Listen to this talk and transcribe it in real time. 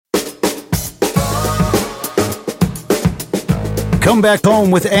Come back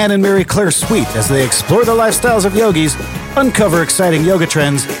home with Ann and Mary Claire Sweet as they explore the lifestyles of yogis, uncover exciting yoga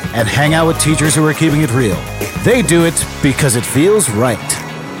trends, and hang out with teachers who are keeping it real. They do it because it feels right.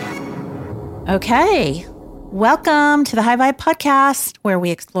 Okay. Welcome to the High Vibe Podcast, where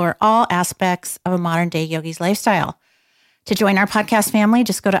we explore all aspects of a modern-day yogi's lifestyle. To join our podcast family,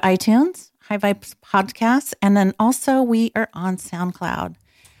 just go to iTunes, High Vibe Podcast, and then also we are on SoundCloud.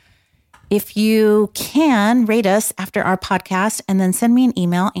 If you can, rate us after our podcast and then send me an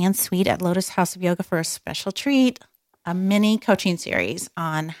email, annsweet@Lotus House of Yoga, for a special treat, a mini coaching series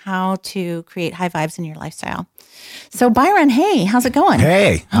on how to create high vibes in your lifestyle. So Byron, hey, how's it going?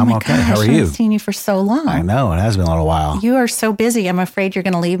 Hey, I'm okay. Gosh, How are I you? haven't seen you for so long. I know, it has been a little while. You are so busy. I'm afraid you're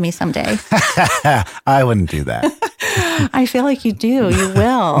going to leave me someday. I wouldn't do that. I feel like you do. You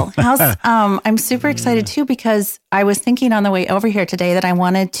will. I'm super excited too, because I was thinking on the way over here today that I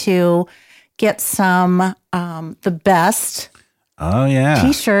wanted to get some the best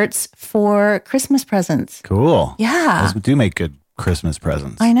T-shirts for Christmas presents. Cool. Yeah. Those do make good Christmas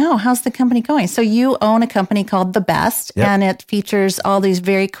presents. I know. How's the company going? So you own a company called The Best, Yep. and it features all these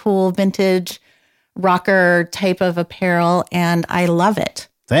very cool vintage rocker type of apparel, and I love it.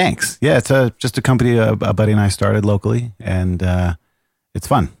 Thanks. Yeah, it's just a company a buddy and I started locally, and it's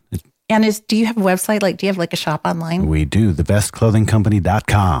fun. And do you have a website? Do you have a shop online? We do,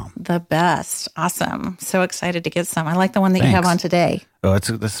 thebestclothingcompany.com. The Best. Awesome. So excited to get some. I like the one that you have on today. Oh, it's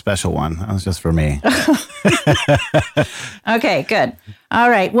a special one. That was just for me. Okay, good. All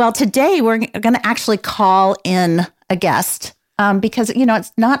right. Well, today we're going to actually call in a guest because,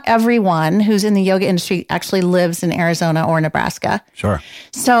 it's not everyone who's in the yoga industry actually lives in Arizona or Nebraska. Sure.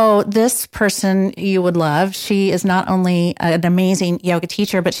 So this person you would love, she is not only an amazing yoga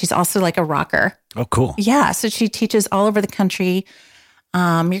teacher, but she's also like a rocker. Oh, cool. Yeah. So she teaches all over the country.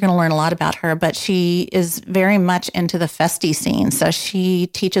 You're going to learn a lot about her, but she is very much into the festy scene. So she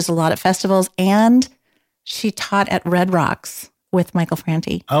teaches a lot at festivals, and she taught at Red Rocks with Michael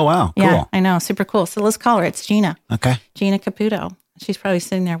Franti. Oh, wow. Cool. Yeah, I know. Super cool. So let's call her. It's Gina. Okay. Gina Caputo. She's probably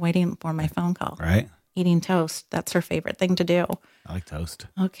sitting there waiting for my phone call. Right. Eating toast. That's her favorite thing to do. I like toast.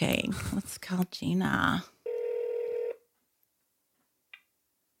 Okay. Let's call Gina.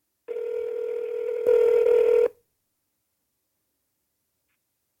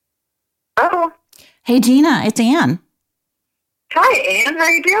 Oh. Hey, Gina. It's Ann. Hi, Ann. How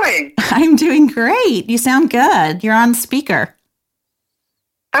are you doing? I'm doing great. You sound good. You're on speaker.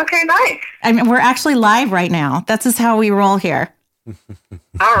 Okay, nice. I mean, we're actually live right now. That's just how we roll here.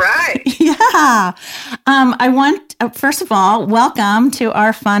 All right. Yeah. I want, first of all, welcome to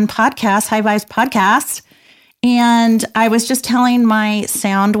our fun podcast, High Vibes Podcast. And I was just telling my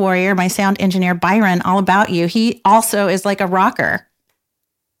sound warrior, my sound engineer, Byron, all about you. He also is like a rocker.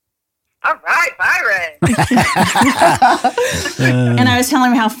 All right, Byron. And I was telling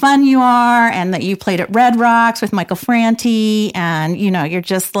him how fun you are and that you played at Red Rocks with Michael Franti. And, you're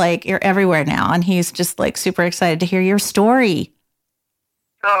just you're everywhere now. And he's just super excited to hear your story.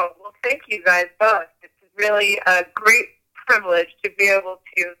 Oh, well, thank you guys both. It's really a great privilege to be able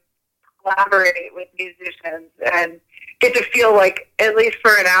to collaborate with musicians and get to feel like, at least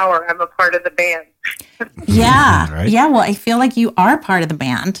for an hour, I'm a part of the band. Yeah. Right? Yeah. Well, I feel like you are part of the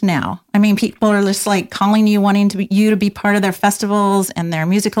band now. I mean, people are just calling you, wanting you to be part of their festivals and their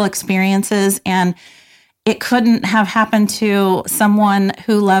musical experiences. And it couldn't have happened to someone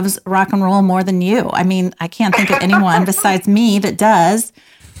who loves rock and roll more than you. I mean, I can't think of anyone besides me that does.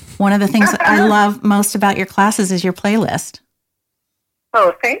 One of the things that I love most about your classes is your playlist.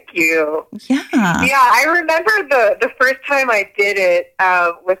 Oh, thank you. Yeah. Yeah, I remember the first time I did it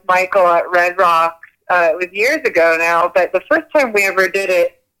with Michael at Red Rock. It was years ago now, but the first time we ever did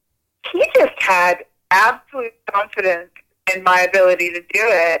it, he just had absolute confidence in my ability to do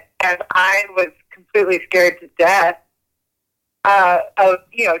it, and I was completely scared to death of,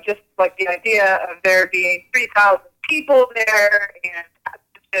 just the idea of there being 3,000 people there and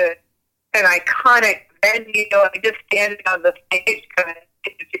such an iconic venue, and just standing on the stage kind of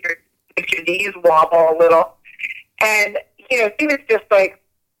makes your knees wobble a little. And, he was just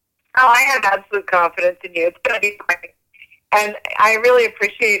I have absolute confidence in you. It's going to be fine. And I really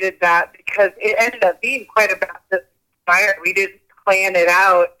appreciated that because it ended up being quite about this fire. We didn't plan it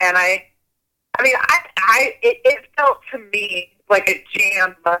out. And it felt to me like a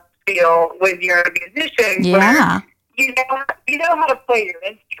jam must feel when you're a musician. Yeah. Where you know how to play your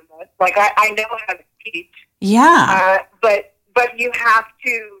instrument. I know how to teach. Yeah. But you have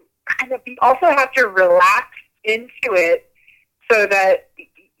to you also have to relax into it so that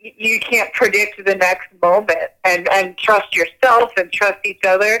you can't predict the next moment and trust yourself and trust each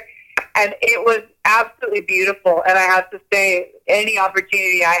other. And it was absolutely beautiful. And I have to say, any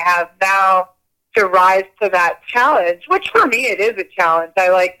opportunity I have now to rise to that challenge, which for me, it is a challenge. I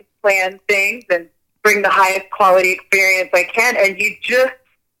like to plan things and bring the highest quality experience I can. And you just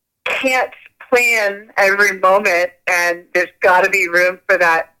can't plan every moment. And there's got to be room for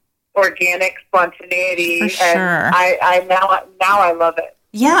that organic spontaneity. For sure. And I now I love it.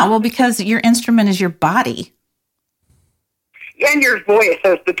 Yeah, well, because your instrument is your body. And your voice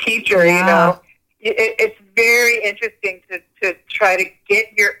as the teacher, Yeah. you know. It's very interesting to try to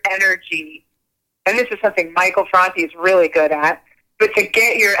get your energy, and this is something Michael Franti is really good at, but to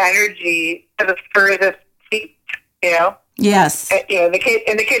get your energy to the furthest seat, you know? Yes. You know, in the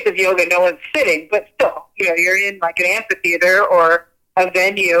case of yoga, no one's sitting, but still, you know, you're in like an amphitheater or a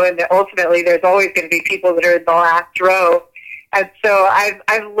venue, and ultimately there's always going to be people that are in the last row. And so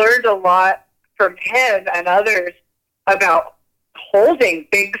I've learned a lot from him and others about holding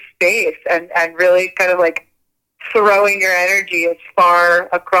big space and really kind of like throwing your energy as far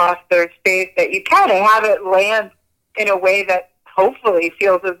across their space that you can and have it land in a way that hopefully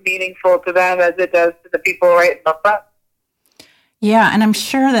feels as meaningful to them as it does to the people right in the front. Yeah, and I'm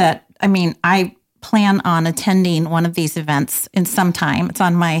sure that, I mean, I plan on attending one of these events in some time. It's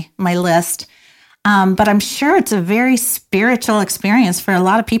on my list. But I'm sure it's a very spiritual experience for a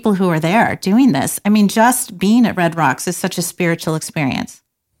lot of people who are there doing this. I mean, just being at Red Rocks is such a spiritual experience.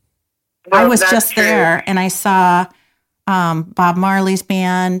 Well, I was just true. there and I saw Bob Marley's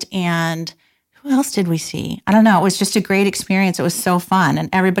band, and who else did we see? I don't know. It was just a great experience. It was so fun, and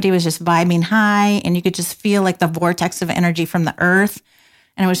everybody was just vibing high, and you could just feel like the vortex of energy from the earth,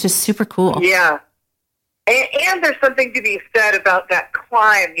 and it was just super cool. Yeah. And there's something to be said about that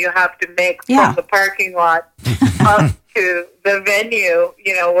climb you have to make Yeah. from the parking lot up to the venue,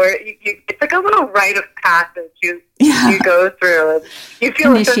 you know, where it's like a little rite of passage you go through. And you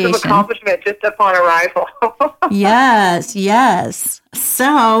feel a sense of accomplishment just upon arrival. Yes, yes.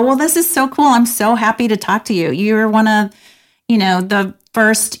 So, well, this is so cool. I'm so happy to talk to you. You're one of, you know, the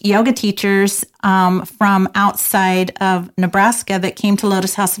first yoga teachers from outside of Nebraska that came to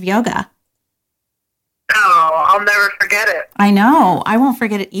Lotus House of Yoga. Oh, I'll never forget it. I know. I won't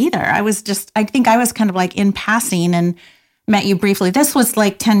forget it either. I think I was kind of like in passing and met you briefly. This was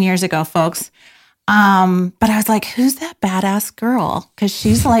like 10 years ago, folks. But I was like, who's that badass girl? Because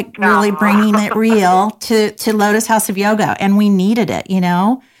she's like really bringing it real to Lotus House of Yoga. And we needed it, you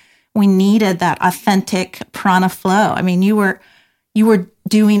know? We needed that authentic prana flow. I mean, you were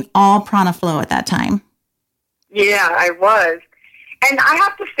doing all prana flow at that time. Yeah, I was. And I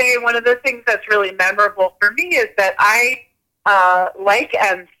have to say, one of the things that's really memorable for me is that I, like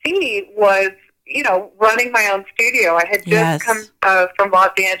MC, was, you know, running my own studio. I had just come from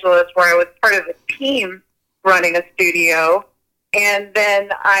Los Angeles, where I was part of a team running a studio. And then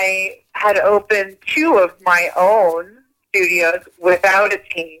I had opened 2 of my own studios without a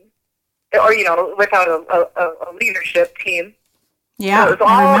team, or, you know, without a leadership team. Yeah, so it was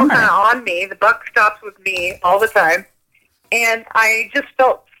all kind of on me. The buck stops with me all the time. And I just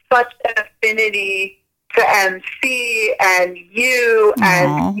felt such an affinity to MC and you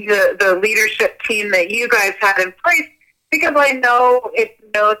and the leadership team that you guys had in place, because I know it's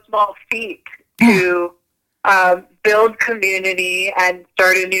no small feat to build community and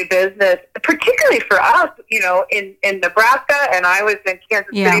start a new business, particularly for us, you know, in Nebraska, and I was in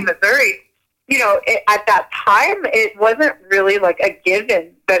Kansas City, Missouri. You know, at that time, it wasn't really like a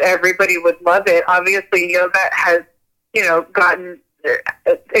given that everybody would love it. Obviously, yoga has, you know, gotten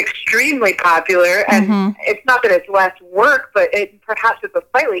extremely popular, and it's not that it's less work, but perhaps it's a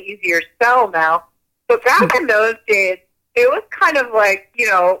slightly easier sell now. But back in those days, it was kind of like, you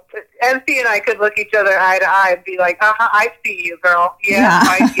know, MC and I could look each other eye to eye and be like, I see you, girl. Yeah.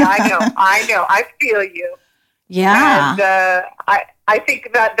 I know, I feel you. Yeah. And I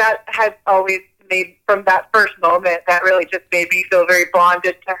think that has always made, from that first moment, that really just made me feel very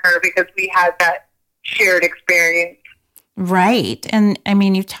bonded to her, because we had that shared experience. Right. And I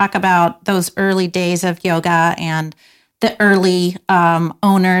mean, you talk about those early days of yoga and the early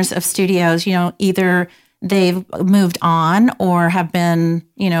owners of studios, you know, either they've moved on or have been,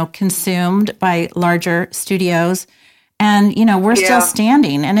 you know, consumed by larger studios. And, you know, we're still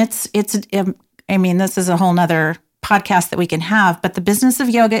standing. And it's, I mean, this is a whole nother podcast that we can have, but the business of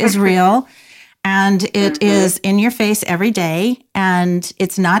yoga is real, and it is in your face every day, and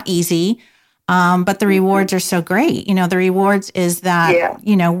it's not easy. But the rewards are so great. You know, the rewards is that,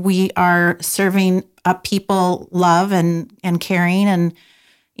 you know, we are serving up people love and caring and,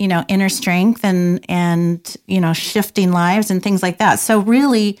 you know, inner strength and, you know, shifting lives and things like that. So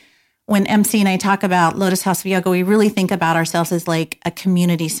really when MC and I talk about Lotus House of Yoga, we really think about ourselves as like a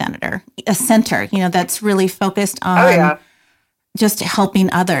community center, that's really focused on just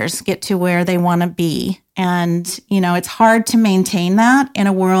helping others get to where they want to be. And, it's hard to maintain that in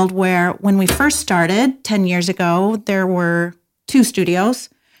a world where when we first started 10 years ago, there were 2 studios.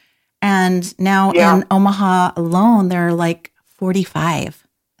 And now in Omaha alone, there are like 45.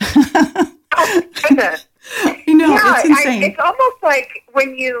 Oh, goodness. It's insane. It's almost like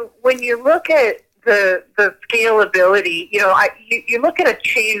when you look at the scalability, you look at a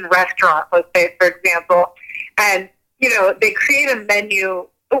chain restaurant, let's say, for example, and, they create a menu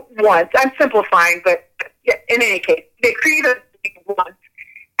once. I'm simplifying, but in any case, they create a menu once,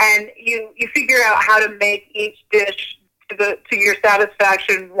 and you figure out how to make each dish to your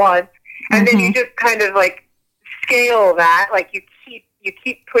satisfaction once, and then you just kind of like scale that, like you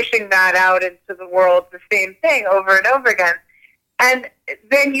keep pushing that out into the world, the same thing over and over again. And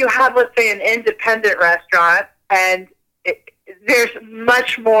then you have, let's say, an independent restaurant, and there's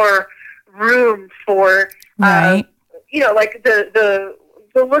much more room for, like the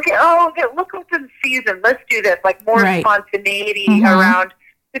look at, look what's in season. Let's do this, like more spontaneity around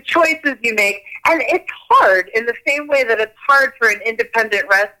the choices you make. And it's hard in the same way that it's hard for an independent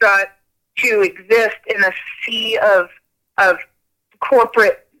restaurant to exist in a sea of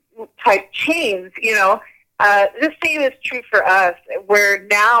corporate type chains, the same is true for us, where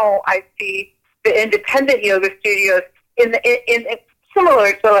now I see the independent yoga studios in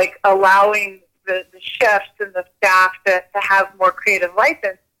similar to like allowing the chefs and the staff to have more creative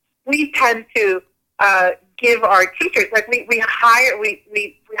license. We tend to give our teachers, like we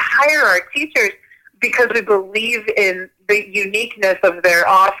hire our teachers because we believe in the uniqueness of their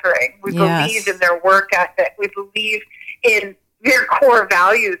offering. We believe in their work ethic. We believe in their core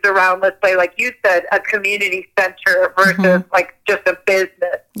values around, let's say, like you said, a community center versus like just a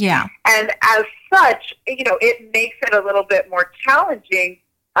business. Yeah. And as such, it makes it a little bit more challenging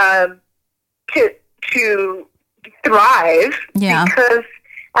to thrive because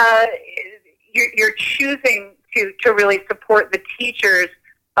you're choosing to really support the teachers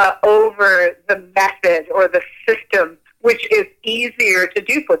over the method or the system, which is easier to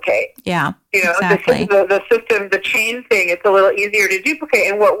duplicate. Yeah, exactly. The system, the chain thing, it's a little easier to duplicate.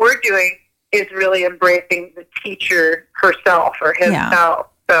 And what we're doing is really embracing the teacher herself or himself.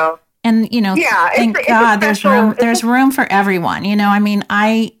 Yeah. So, and thank God there's room for everyone.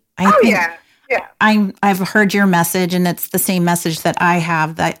 I think I've heard your message, and it's the same message that I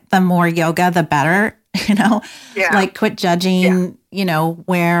have, that the more yoga, the better. Like quit judging,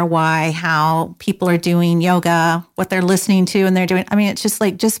 where, why, how people are doing yoga, what they're listening to, and they're doing. I mean, it's just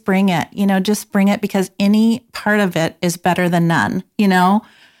like, just bring it, just bring it, because any part of it is better than none,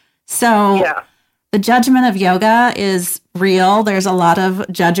 So the judgment of yoga is real. There's a lot of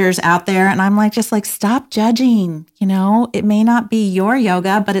judgers out there, and I'm like, just like, stop judging. It may not be your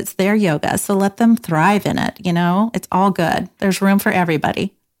yoga, but it's their yoga. So let them thrive in it. It's all good. There's room for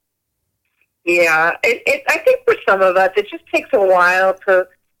everybody. Yeah, I think for some of us, it just takes a while to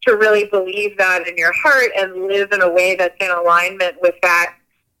really believe that in your heart and live in a way that's in alignment with that.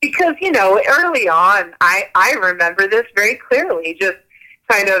 Because, early on, I remember this very clearly, just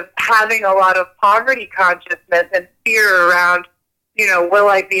kind of having a lot of poverty consciousness and fear around, will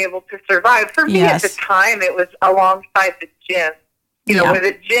I be able to survive? For me at the time, it was alongside the gym, where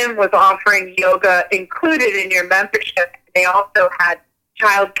the gym was offering yoga included in your membership. They also had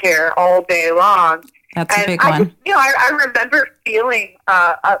childcare all day long. That's a big one. I remember feeling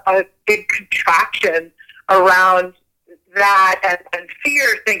a big contraction around that and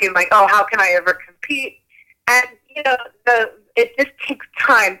fear, thinking like, oh, how can I ever compete? And, it just takes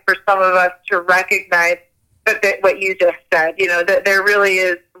time for some of us to recognize that what you just said, that there really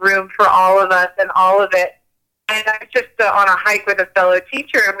is room for all of us and all of it. And I was just on a hike with a fellow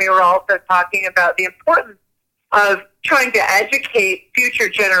teacher, and we were also talking about the importance of trying to educate future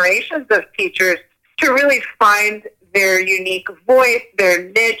generations of teachers to really find their unique voice, their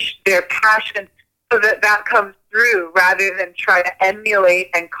niche, their passion, so that comes through rather than try to emulate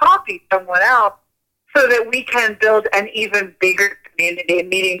and copy someone else, so that we can build an even bigger community,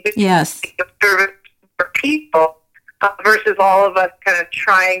 meaning service for people versus all of us kind of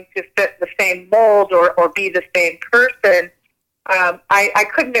trying to fit the same mold or be the same person. I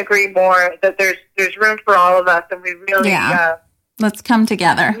couldn't agree more that there's room for all of us, and we really let's come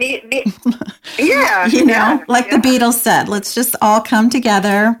together. Like the Beatles said, let's just all come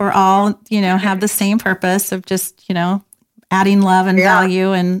together. We're all have the same purpose of just adding love and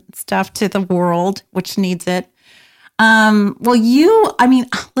value and stuff to the world, which needs it. Listen,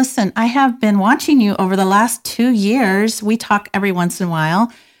 I have been watching you over the last 2 years. We talk every once in a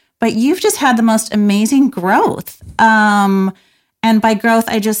while. but you've just had the most amazing growth. And by growth,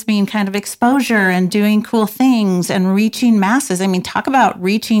 I just mean kind of exposure and doing cool things and reaching masses. I mean, talk about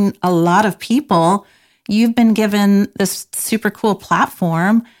reaching a lot of people. You've been given this super cool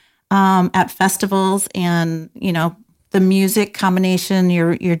platform at festivals and, the music combination.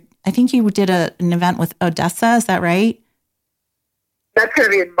 I think you did an event with Odessa. Is that right? That's going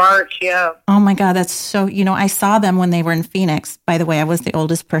to be in March, yeah. Oh my God, that's so, I saw them when they were in Phoenix. By the way, I was the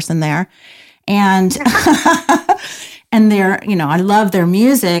oldest person there. And and they're, I love their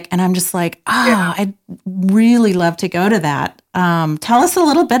music. And I'm just like, I'd really love to go to that. Tell us a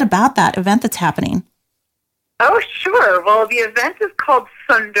little bit about that event that's happening. Oh, sure. Well, the event is called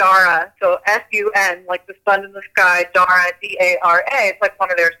Sundara. So S-U-N, like the sun in the sky, Dara, D-A-R-A. It's like one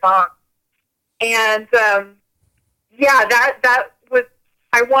of their songs. And that was,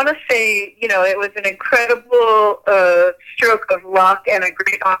 I want to say, it was an incredible stroke of luck and a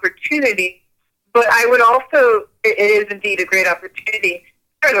great opportunity. But I would also, it is indeed a great opportunity.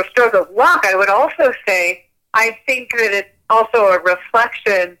 For the stroke of luck, I would also say, I think that it's also a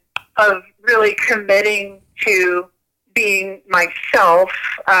reflection of really committing to being myself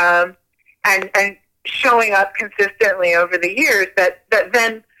and showing up consistently over the years that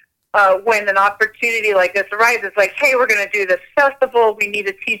then when an opportunity like this arises, like, hey, we're going to do this festival, we need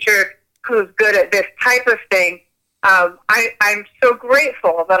a teacher who's good at this type of thing. I'm so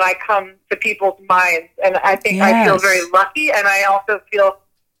grateful that I come to people's minds, and I think I feel very lucky, and I also feel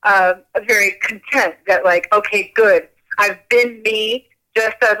very content that, like, okay, good. I've been me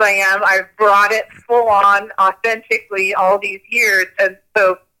just as I am. I've brought it full on, authentically all these years, and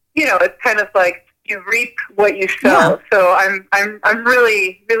so it's kind of like you reap what you sow. Yeah. So I'm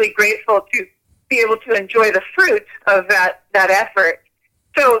really, really grateful to be able to enjoy the fruit of that effort.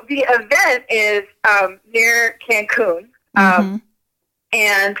 So the event is near Cancun,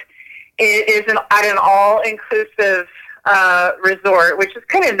 and it is at an all-inclusive resort, which is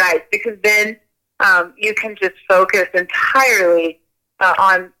kind of nice because then you can just focus entirely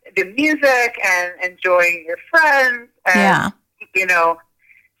on the music and enjoying your friends. And,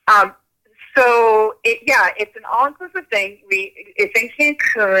 so it's an all-inclusive thing. It's in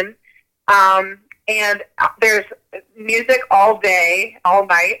Cancun. And there's music all day, all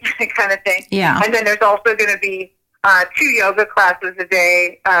night, kind of thing. Yeah. And then there's also going to be 2 yoga classes a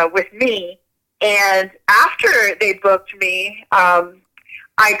day with me. And after they booked me,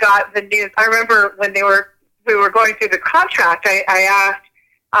 I got the news. I remember when we were going through the contract, I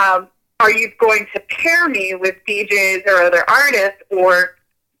asked, are you going to pair me with DJs or other artists, or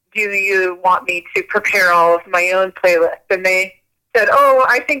do you want me to prepare all of my own playlists? And they said, oh,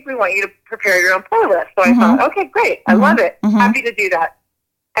 I think we want you to prepare your own playlist. So I thought, okay, great. I love it. Happy to do that.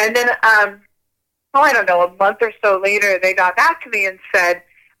 And then, I don't know, a month or so later, they got back to me and said,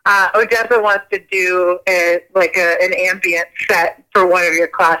 Odessa wants to do an ambient set for one of your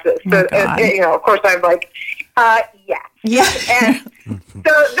classes. So, of course, I'm like, yes. Yes. And so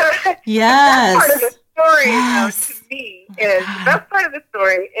the best part of the story to me is, the best part of the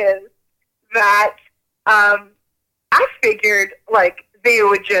story is that I figured, like, they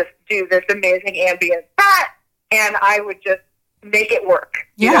would just do this amazing ambient set, and I would just make it work,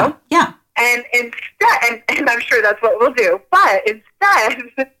 you know? Yeah. And instead, and I'm sure that's what we'll do, but instead,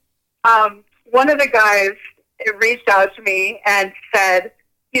 one of the guys reached out to me and said,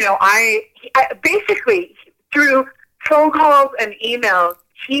 I basically, through phone calls and emails,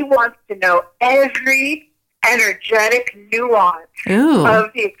 he wants to know every energetic nuance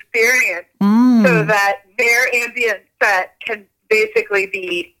of the experience so that their ambient set can basically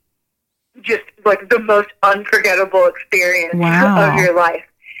be just like the most unforgettable experience of your life.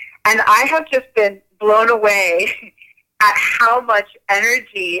 And I have just been blown away at how much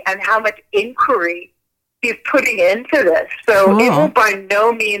energy and how much inquiry he's putting into this. So it will by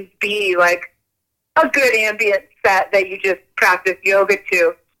no means be like a good ambient set that you just practice yoga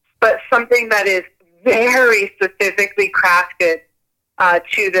to, but something that is very specifically crafted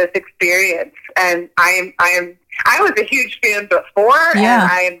to this experience. And I was a huge fan before,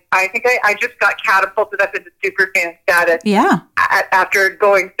 and I think I just got catapulted up into super fan status. Yeah. After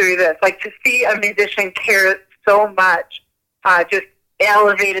going through this, like, to see a musician care so much, just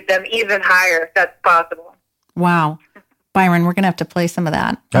elevated them even higher, if that's possible. Wow, Byron, we're gonna have to play some of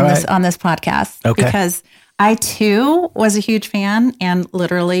that on this podcast, because I too was a huge fan and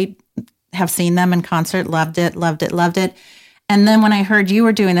literally have seen them in concert, loved it. And then when I heard you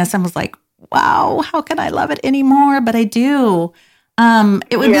were doing this, I was like, wow, how can I love it anymore? But I do.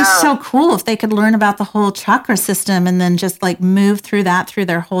 It would be so cool if they could learn about the whole chakra system and then just like move through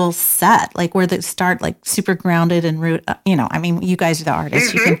their whole set, like where they start like super grounded and root. I mean, you guys are the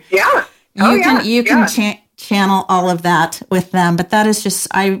artists. Mm-hmm. You can channel all of that with them. But that is just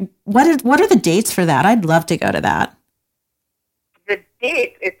what are the dates for that? I'd love to go to that. The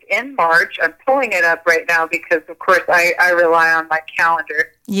date, it's in March. I'm pulling it up right now because, of course, I rely on my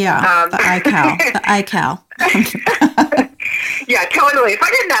calendar. Yeah, the iCal. Yeah, totally. If I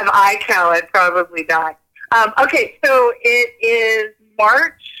didn't have iCal, I'd probably die. Okay, so it is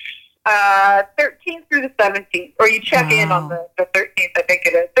March 13th through the 17th, or you check in on the 13th, I think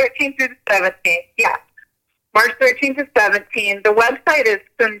it is. 13th through the 17th, yeah. March 13th to 17th. The website is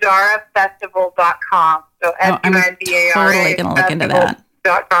sundarafestival.com. So I'm totally going to look into that.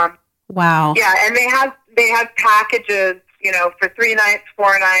 .com. Wow. Yeah, and they have packages, for 3 nights,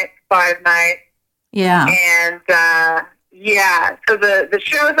 4 nights, 5 nights. Yeah. And so the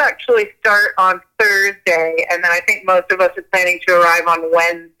shows actually start on Thursday, and then I think most of us are planning to arrive on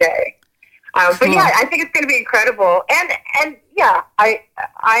Wednesday. But yeah, I think it's going to be incredible, and yeah, I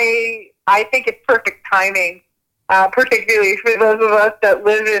think it's perfect timing, particularly for those of us that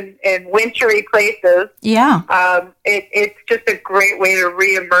live in wintry places. Yeah, it's just a great way to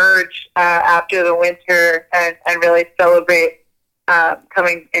reemerge after the winter and really celebrate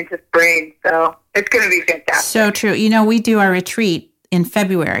coming into spring. So it's going to be fantastic. So true. We do our retreat in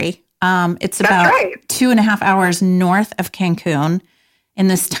February. It's about 2.5 hours north of Cancun in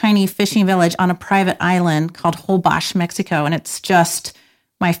this tiny fishing village on a private island called Holbox, Mexico. And it's just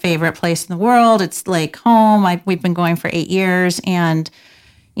my favorite place in the world. It's like home. We've been going for 8 years. And,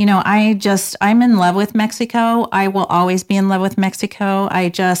 I'm in love with Mexico. I will always be in love with Mexico.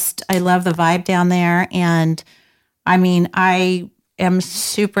 I love the vibe down there. And I mean, I am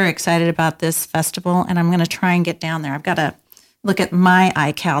super excited about this festival, and I'm going to try and get down there. I've got to look at my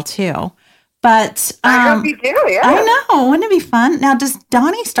iCal too. But I hope you do, yeah. I know. Wouldn't it be fun? Now, does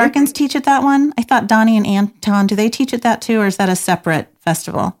Donnie Starkins teach at that one? I thought Donnie and Anton, do they teach at that too, or is that a separate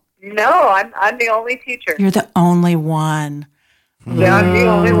festival? No, I'm the only teacher. You're the only one. Yeah, I'm the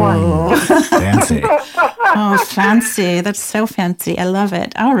only one. Fancy. Oh, fancy. That's so fancy. I love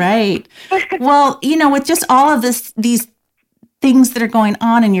it. All right. Well, with just all of these things that are going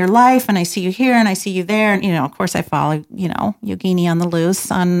on in your life, and I see you here and I see you there, and of course I follow Yogini on the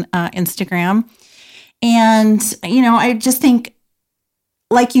Loose on Instagram, and I just think,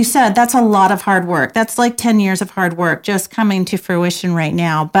 like you said, that's a lot of hard work. That's like 10 years of hard work just coming to fruition right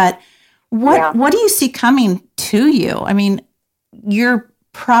now. But what do you see coming to you? I mean, you're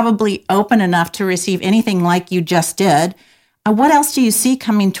probably open enough to receive anything like you just did. What else do you see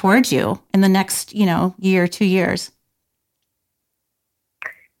coming towards you in the next year, 2 years?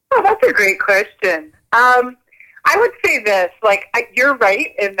 Oh, that's a great question. I would say this, you're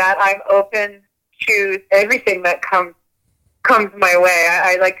right in that I'm open to everything that comes my way.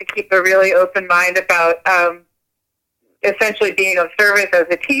 I like to keep a really open mind about essentially being of service as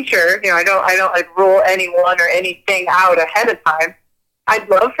a teacher. I don't rule anyone or anything out ahead of time. I'd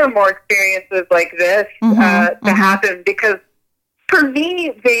love for more experiences like this to happen, because for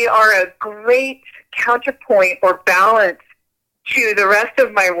me, they are a great counterpoint or balance to the rest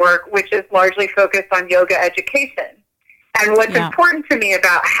of my work, which is largely focused on yoga education. And what's important to me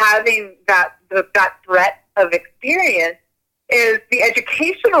about having that breadth of experience is the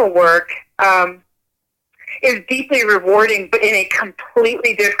educational work is deeply rewarding, but in a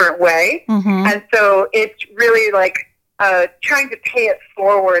completely different way. And so it's really like trying to pay it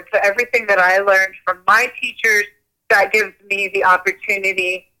forward. So everything that I learned from my teachers, that gives me the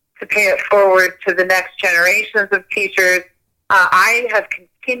opportunity to pay it forward to the next generations of teachers. I have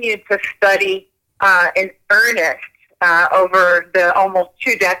continued to study in earnest over the almost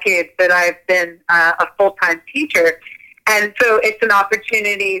 2 decades that I've been a full-time teacher. And so it's an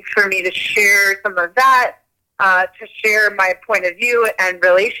opportunity for me to share some of that, to share my point of view and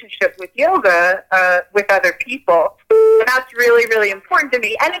relationship with yoga with other people. And that's really, really important to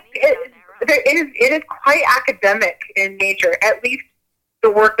me. And it is quite academic in nature, at least the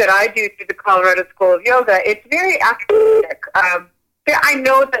work that I do through the Colorado School of Yoga. It's very academic. I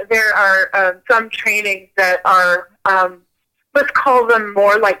know that there are some trainings that are, let's call them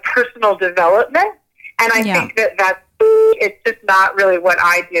more like personal development. And I think it's just not really what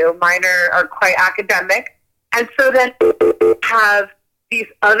I do. Mine are quite academic. And so then have these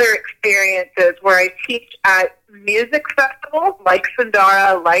other experiences where I teach at music festivals like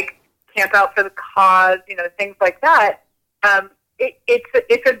Sundara, like Camp Out for the Cause, things like that.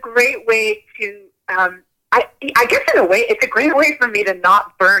 It's a great way to, I guess in a way, it's a great way for me to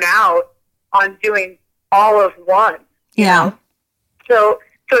not burn out on doing all of one. Yeah. So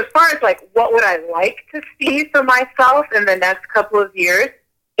as far as like what would I like to see for myself in the next couple of years,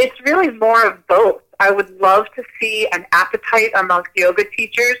 it's really more of both. I would love to see an appetite amongst yoga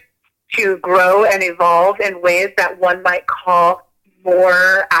teachers to grow and evolve in ways that one might call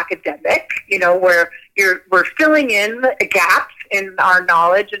more academic, where we're filling in gaps in our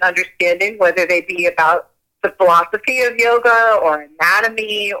knowledge and understanding, whether they be about the philosophy of yoga or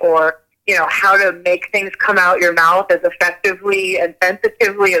anatomy or how to make things come out your mouth as effectively and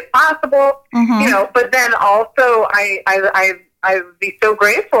sensitively as possible. But then also I would be so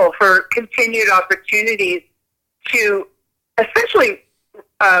grateful for continued opportunities to essentially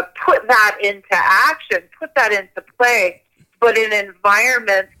put that into action, put that into play, but in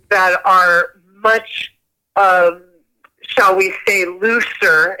environments that are much, shall we say,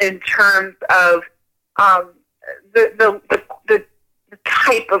 looser in terms of the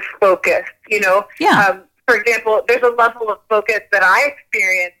type of focus, for example, there's a level of focus that I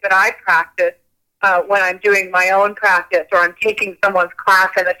experience, that I practice when I'm doing my own practice or I'm taking someone's class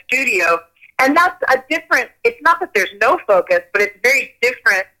in a studio. And that's it's not that there's no focus, but it's very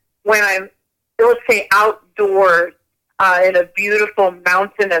different when I'm, let's say, outdoors in a beautiful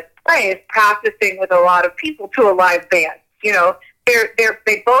mountainous place practicing with a lot of people to a live band.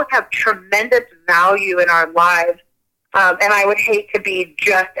 They both have tremendous value in our lives. And I would hate to be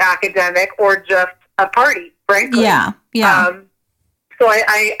just academic or just a party, frankly. Yeah. So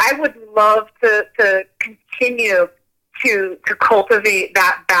I would love to continue to cultivate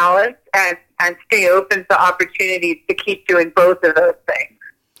that balance and stay open to opportunities to keep doing both of those things.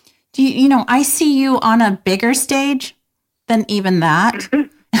 Do I see you on a bigger stage than even that.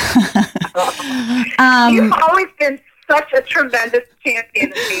 You've always been such a tremendous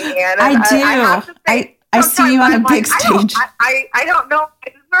champion of me, Anna. I do. I have to say, I see you on a big stage. I don't know if I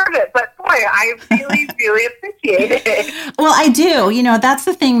deserve it, but boy, I really, really appreciate it. Well, I do. That's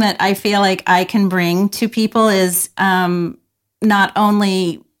the thing that I feel like I can bring to people is not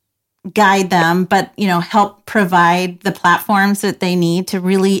only guide them, but, help provide the platforms that they need to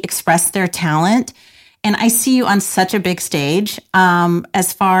really express their talent. And I see you on such a big stage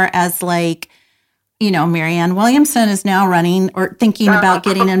as far as like, Marianne Williamson is now running or thinking about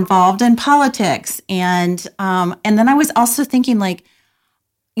getting involved in politics. And then I was also thinking like,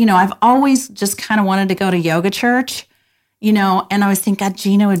 I've always just kind of wanted to go to yoga church, and I was thinking, God,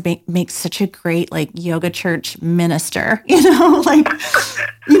 Gina would make such a great like yoga church minister, like,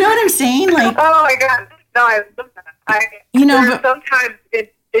 you know what I'm saying? Like, oh my God. No, I love that. Sometimes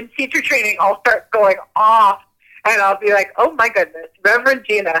in teacher training, I'll start going off. And I'll be like, oh, my goodness, Reverend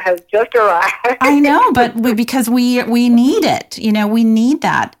Gina has just arrived. I know, but because we need it, we need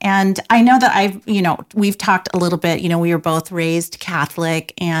that. And I know that we've talked a little bit, we were both raised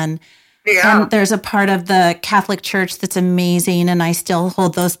Catholic and there's a part of the Catholic Church that's amazing. And I still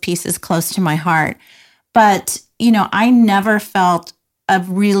hold those pieces close to my heart. But, I never felt a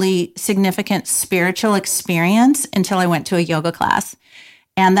really significant spiritual experience until I went to a yoga class.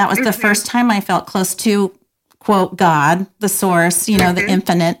 And that was the first time I felt close to, quote, God, the source, the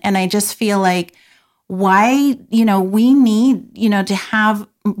infinite. And I just feel like why, we need, to have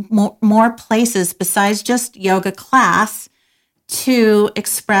more places besides just yoga class to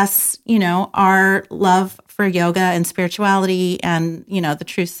express, our love for yoga and spirituality and, the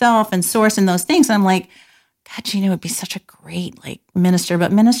true self and source and those things. And I'm like, God, Gina would be such a great like minister,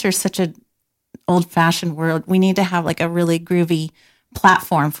 but minister is such an old fashioned word. We need to have like a really groovy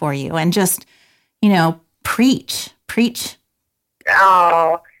platform for you and just, preach.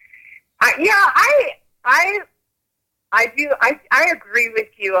 Oh, I do. I agree with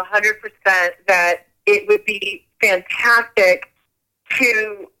you 100% that it would be fantastic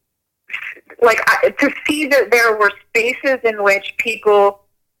to see that there were spaces in which people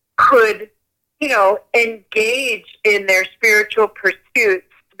could, engage in their spiritual pursuits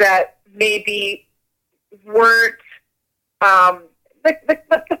that maybe weren't.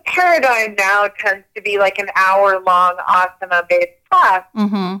 The paradigm now tends to be like an hour-long asana-based class.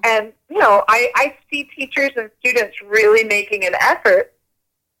 Mm-hmm. And, I see teachers and students really making an effort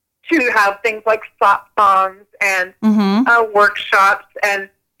to have things like songs and workshops. And,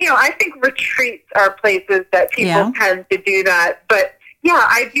 I think retreats are places that people tend to do that. But,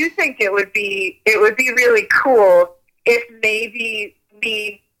 I do think it would be really cool if maybe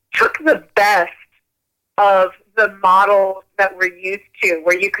we took the best of the models that we're used to,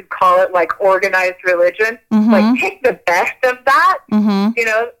 where you could call it like organized religion, like take the best of that.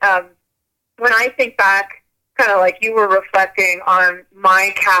 When I think back, kind of like you were reflecting on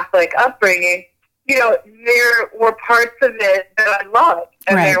my Catholic upbringing, there were parts of it that I loved,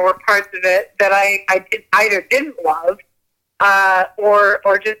 and there were parts of it that I either didn't love,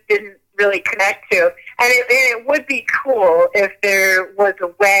 or just didn't really connect to. And it would be cool if there was a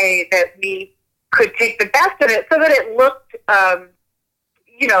way that we could take the best of it so that it looked,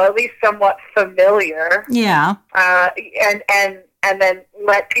 at least somewhat familiar. Yeah. And then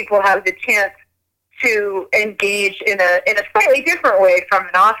let people have the chance to engage in a slightly different way from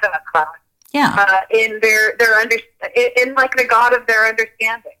an asana class. Yeah. In in like the God of their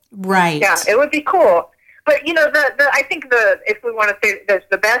understanding. Right. Yeah, it would be cool. But I think if we want to say there's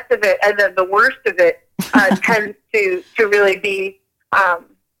the best of it and then the worst of it tends to really be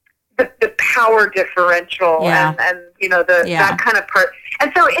the power differential and that kind of part.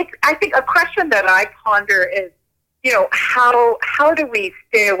 And so I think a question that I ponder is, how do we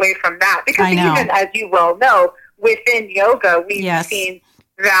stay away from that? Because even as you well know, within yoga, we've seen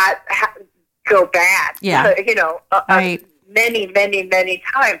that go bad. Yeah. Many, many, many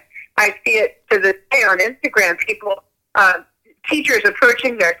times. I see it to this day on Instagram. People, teachers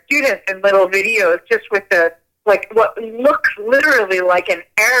approaching their students in little videos, just with what looks literally like an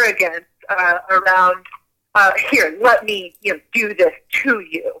arrogance around. Here, let me do this to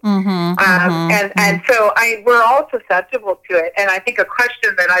you. And so we're all susceptible to it. And I think a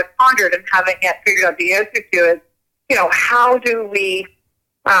question that I've pondered and haven't yet figured out the answer to is, how do we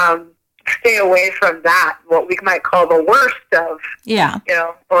stay away from that, what we might call the worst of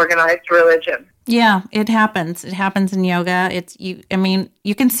organized religion? Yeah, it happens. It happens in yoga. You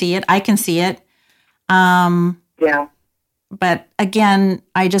can see it. I can see it. Yeah. But again,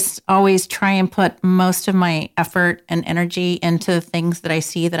 I just always try and put most of my effort and energy into things that I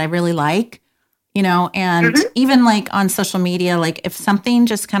see that I really like, and even like on social media, like if something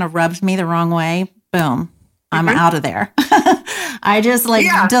just kind of rubs me the wrong way, boom, I'm out of there. I just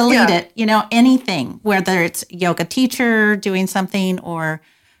delete it, anything, whether it's yoga teacher doing something or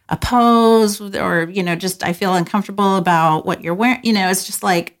a pose or, just I feel uncomfortable about what you're wearing, it's just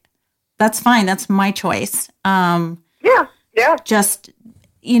like, that's fine. That's my choice. Yeah. Just,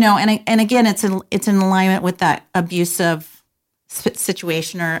 and again, it's in alignment with that abusive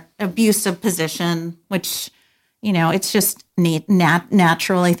situation or abusive position, which, it's just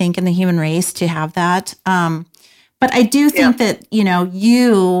natural, I think, in the human race to have that. But I do think that,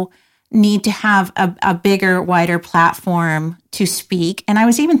 you need to have a bigger, wider platform to speak. And I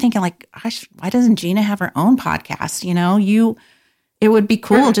was even thinking like, gosh, why doesn't Gina have her own podcast? It would be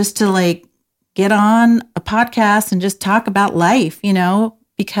cool just to get on a podcast and just talk about life,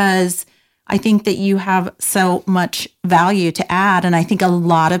 because I think that you have so much value to add. And I think a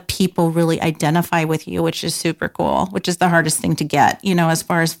lot of people really identify with you, which is super cool, which is the hardest thing to get, as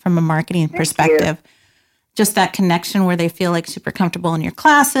far as from a marketing perspective, just that connection where they feel like super comfortable in your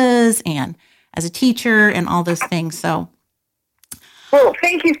classes and as a teacher and all those things. So. Well,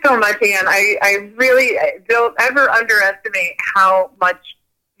 thank you so much, Anne. I really don't ever underestimate how much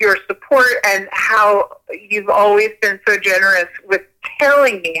your support and how you've always been so generous with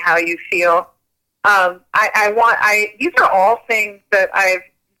telling me how you feel. These are all things that I've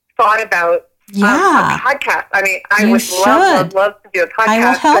thought about. A podcast. I mean, I would love to do a podcast. I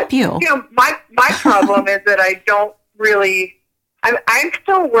will help you. My problem is that I don't really. I'm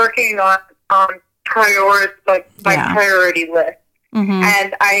still working on priorities, my priority list,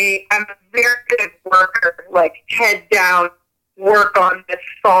 and I'm a very good worker, head down. Work on this,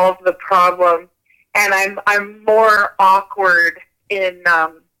 solve the problem, and I'm more awkward in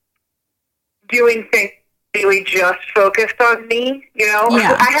doing things really just focused on me.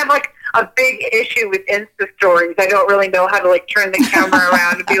 I have a big issue with Insta stories. I don't really know how to turn the camera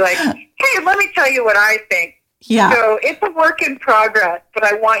around and be like, "Hey, let me tell you what I think." Yeah. So it's a work in progress, but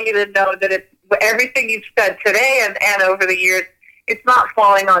I want you to know that it's everything you've said today and over the years. It's not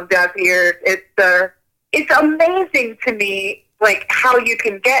falling on deaf ears. It's amazing to me, how you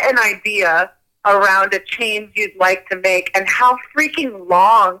can get an idea around a change you'd like to make and how freaking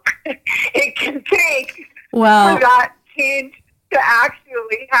long it can take for that change to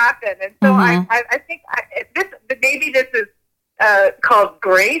actually happen. And so I think maybe this is called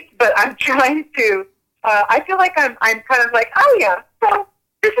grace, but I'm trying to, I feel like I'm kind of oh yeah, so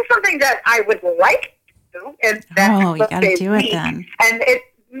this is something that I would like to do. And you got to do it then. And it's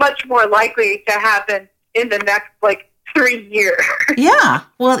much more likely to happen in the next 3 years. Yeah.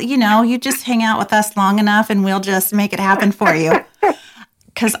 Well, you just hang out with us long enough and we'll just make it happen for you.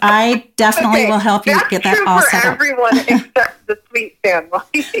 Because I definitely will help you get that all set up. That's true for everyone except the sweet family.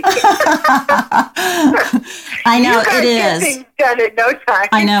 I know you guys it get is. Things done in no time.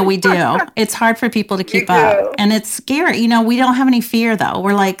 I know we do. It's hard for people to keep up. And it's scary. We don't have any fear though.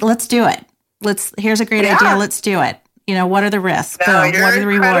 We're like, let's do it. Here's a great idea. Let's do it. what are the risks? No, Boom. What are the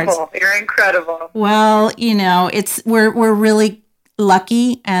rewards? You're incredible. Well, we're really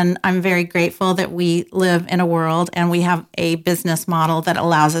lucky, and I'm very grateful that we live in a world and we have a business model that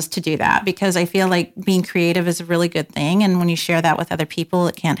allows us to do that, because I feel like being creative is a really good thing. And when you share that with other people,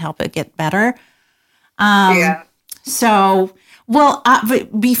 it can't help but get better. Yeah. So,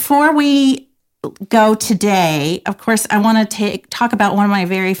 but before we go today, of course, I want to talk about one of my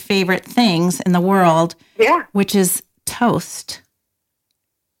very favorite things in the world, which is toast.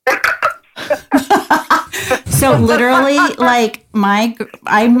 So literally, like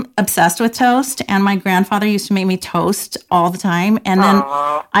I'm obsessed with toast, and my grandfather used to make me toast all the time. And then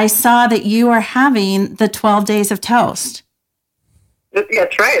I saw that you are having the 12 days of toast.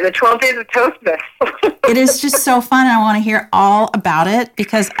 That's right. The 12 days of Toastmas. It is just so fun. And I want to hear all about it,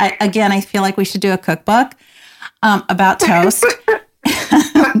 because I feel like we should do a cookbook about toast.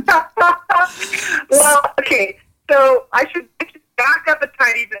 Well, okay. So I should back up a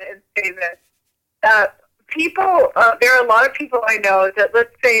tiny bit and say this. There are a lot of people I know that,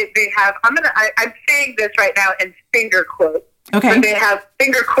 let's say they have, I'm saying this right now in finger quotes. Okay. But they have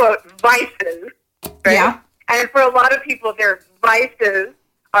finger quote vices, right? Yeah. And for a lot of people, their vices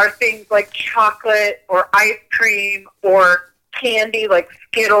are things like chocolate or ice cream or candy like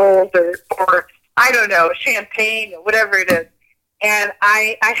Skittles or I don't know, champagne or whatever it is. And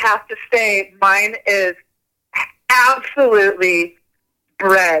I have to say mine is absolutely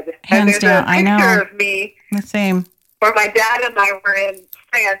bread. Hands down, I know. There's a picture of me. The same. Where my dad and I were in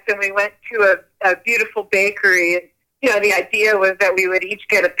France, and we went to a beautiful bakery. And, the idea was that we would each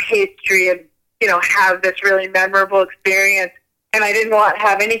get a pastry and, have this really memorable experience. And I didn't want to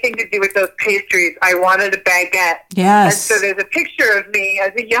have anything to do with those pastries. I wanted a baguette. Yes. And so there's a picture of me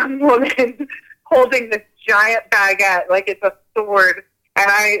as a young woman holding this giant baguette like it's a sword. And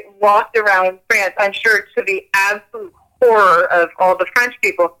I walked around France, I'm sure to the absolute horror of all the French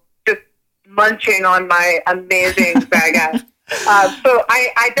people, just munching on my amazing baguette. So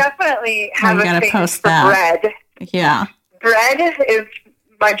I definitely have a thing for bread. Yeah. Bread is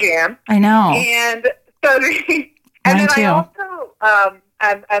my jam. I know. And so I also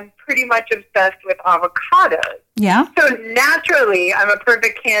I'm pretty much obsessed with avocados. Yeah. So naturally, I'm a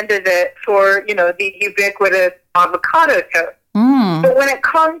perfect candidate for the ubiquitous avocado toast. But when it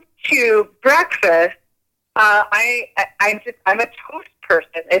comes to breakfast, I'm a toast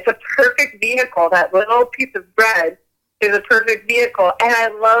person. It's a perfect vehicle. That little piece of bread is a perfect vehicle, and I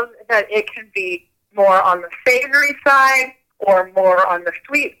love that it can be more on the savory side or more on the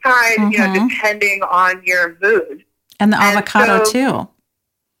sweet side, depending on your mood. And the avocado too.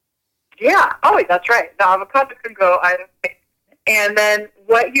 Yeah. Oh, that's right. The avocado can go either way. And then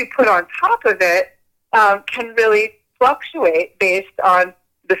what you put on top of it can really fluctuate based on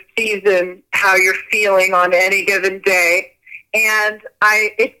the season, how you're feeling on any given day. And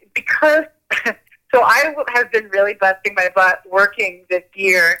I have been really busting my butt working this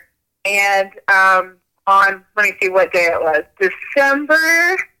year. And let me see what day it was.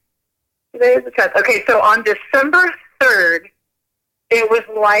 Today is the 10th. Okay, so on December 3rd, it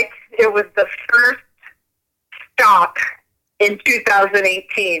was the first stop in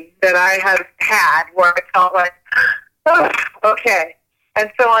 2018 that I have had where I felt like, oh, okay.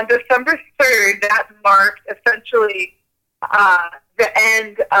 And so on December 3rd, that marked essentially the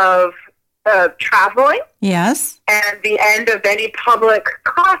end of traveling. Yes. And the end of any public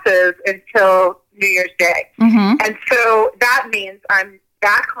classes until New Year's Day. Mm-hmm. And so that means I'm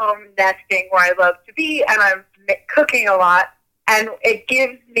back home nesting where I love to be, and I'm cooking a lot. And it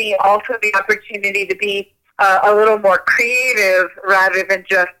gives me also the opportunity to be a little more creative rather than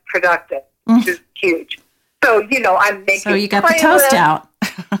just productive, which is huge. So, I'm making So you got the toast out.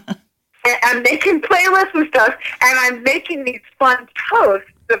 I'm making playlists and stuff, and I'm making these fun toasts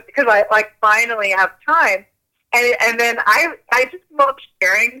because I finally have time. And then I just love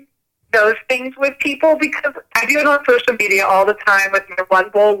sharing those things with people because I do it on social media all the time with my One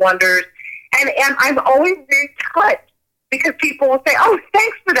Bowl Wonders. And I'm always very touched because people will say, oh,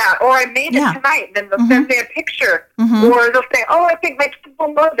 thanks for that. Or I made it tonight. And then they'll send me a picture. Or they'll say, oh, I think my kids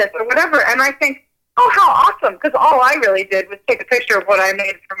will love this or whatever. And I think, oh, how awesome. Because all I really did was take a picture of what I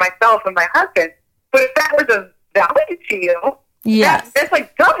made for myself and my husband. But if that was of value to you, that's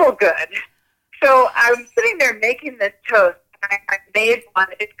like double good. So I'm sitting there making this toast. I made one.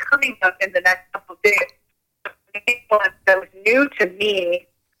 It's coming up in the next couple of days. I made one that was new to me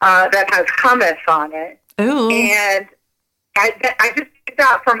that has hummus on it. Ooh. And I just did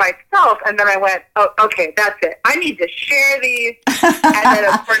that for myself, and then I went, oh, okay, that's it. I need to share these. And then,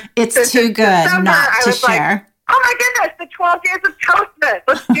 of course, it's too good December, not to share. Oh my goodness, the 12 days of Toastmas.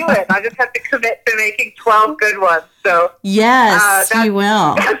 Let's do it. I just have to commit to making 12 good ones. So yes, you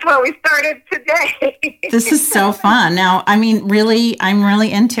will. That's what we started today. This is so fun. Now, I mean, really, I'm really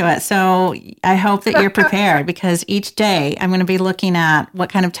into it. So I hope that you're prepared because each day I'm going to be looking at what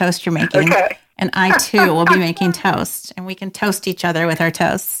kind of toast you're making. Okay. And I too will be making toast and we can toast each other with our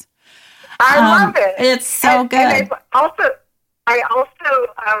toasts. I love it. It's so good. And I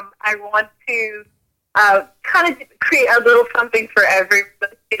want to kind of create a little something for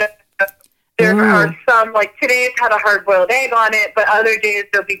everybody. There are some, like today it's had a hard-boiled egg on it, but other days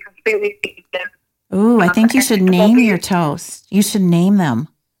they'll be completely vegan. Ooh, I think you should name your toast. You should name them.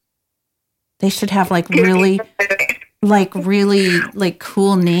 They should have really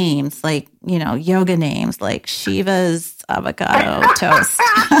cool names, like, yoga names, like Shiva's avocado toast.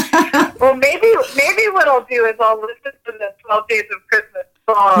 Well, maybe what I'll do is I'll listen to the 12 Days of Christmas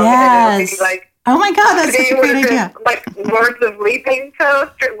song. Yes. And it'll be like, oh my God, that's such a great idea. Like Lords of Leaping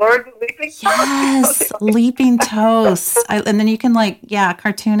Toast or Lords of Leaping Toast. Yes, Leaping Toast. And then you can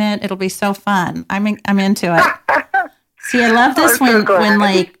cartoon it. It'll be so fun. I'm into it. See, I love this when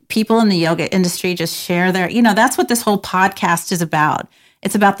people in the yoga industry just share their, that's what this whole podcast is about.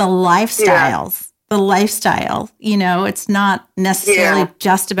 It's about the lifestyles, the lifestyle. It's not necessarily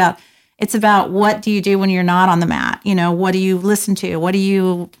just about, it's about what do you do when you're not on the mat? What do you listen to? What do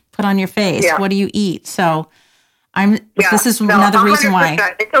you put on your face? Yeah. What do you eat? So this is another reason why.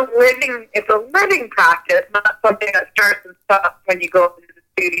 It's a living practice, not something that starts and stops when you go into the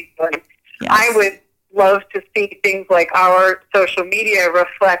studio. Yes. I would love to see things like our social media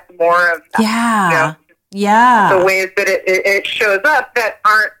reflect more of that. The ways that it shows up that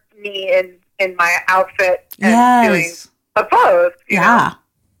aren't me in my outfit and doing a pose. You know?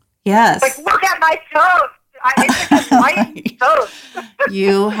 Yes. Like, look at my toast. It's just white toast.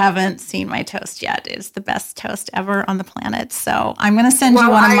 You haven't seen my toast yet. It's the best toast ever on the planet. So I'm going to send you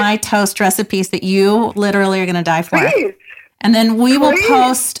one of my toast recipes that you literally are going to die for. Please. And then we will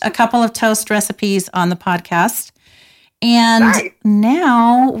post a couple of toast recipes on the podcast. And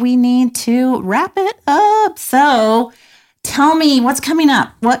now we need to wrap it up. So tell me what's coming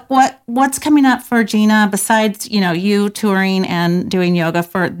up. What's coming up for Gina besides, you touring and doing yoga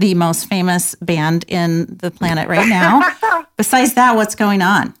for the most famous band in the planet right now? Besides that, what's going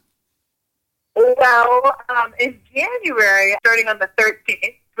on? Well, in January, starting on the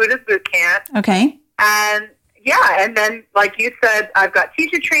 13th, Buddhist Boot Camp. Okay. And then, like you said, I've got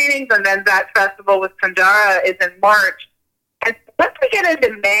teacher trainings, and then that festival with Kundara is in March. And once we get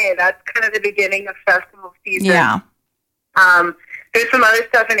into May, that's kind of the beginning of festival season. Yeah. There's some other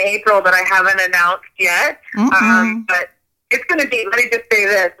stuff in April that I haven't announced yet. But it's going to be, let me just say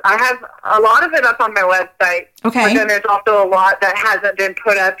this, I have a lot of it up on my website. Okay. But then there's also a lot that hasn't been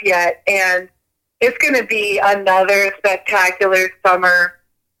put up yet. And it's going to be another spectacular summer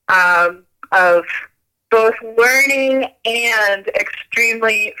of both learning and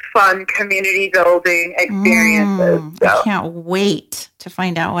extremely fun community building experiences. I can't wait to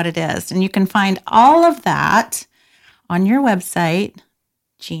find out what it is. And you can find all of that on your website,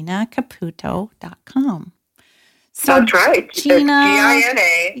 ginacaputo.com. So that's right. Gina,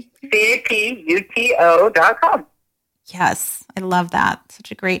 GinaCaputo.com. Yes, I love that.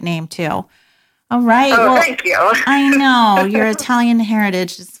 Such a great name, too. All right. Oh, well, thank you. I know your Italian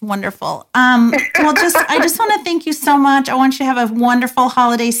heritage is wonderful. I just want to thank you so much. I want you to have a wonderful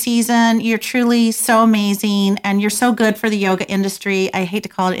holiday season. You're truly so amazing, and you're so good for the yoga industry. I hate to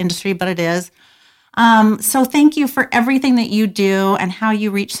call it industry, but it is. So thank you for everything that you do and how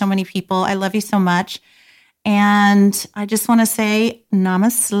you reach so many people. I love you so much. And I just want to say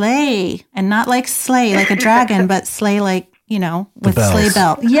namaste, and not like slay like a dragon, but slay like, with sleigh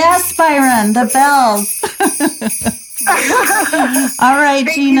bell. Yes, Byron, the bells. All right,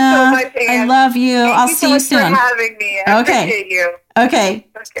 Thank Gina. You so much, Anne. I love you. I'll see you soon. Thank you so much for having me. I appreciate you. Okay.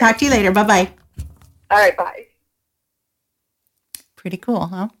 Talk to you later. Bye-bye. All right, bye. Pretty cool,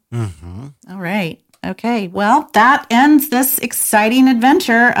 huh? Mm-hmm. All right. Okay. Well, that ends this exciting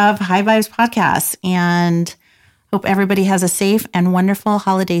adventure of High Vibes Podcast. And hope everybody has a safe and wonderful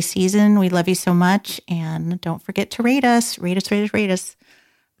holiday season. We love you so much. And don't forget to rate us. Rate us, rate us, rate us.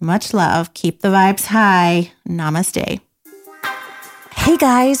 Much love. Keep the vibes high. Namaste. Hey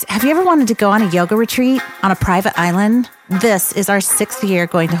guys, have you ever wanted to go on a yoga retreat on a private island? This is our 6th year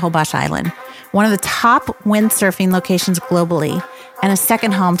going to Hobash Island, one of the top windsurfing locations globally, and a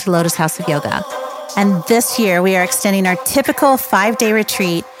second home to Lotus House of Yoga. And this year, we are extending our typical 5-day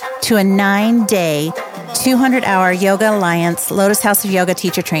retreat to a 9-day, 200-hour Yoga Alliance Lotus House of Yoga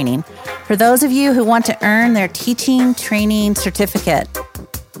teacher training for those of you who want to earn their teaching training certificate.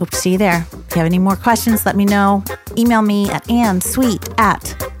 Hope to see you there. If you have any more questions, let me know. Email me at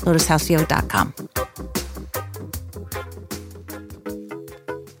annsweet@lotushouseyoga.com.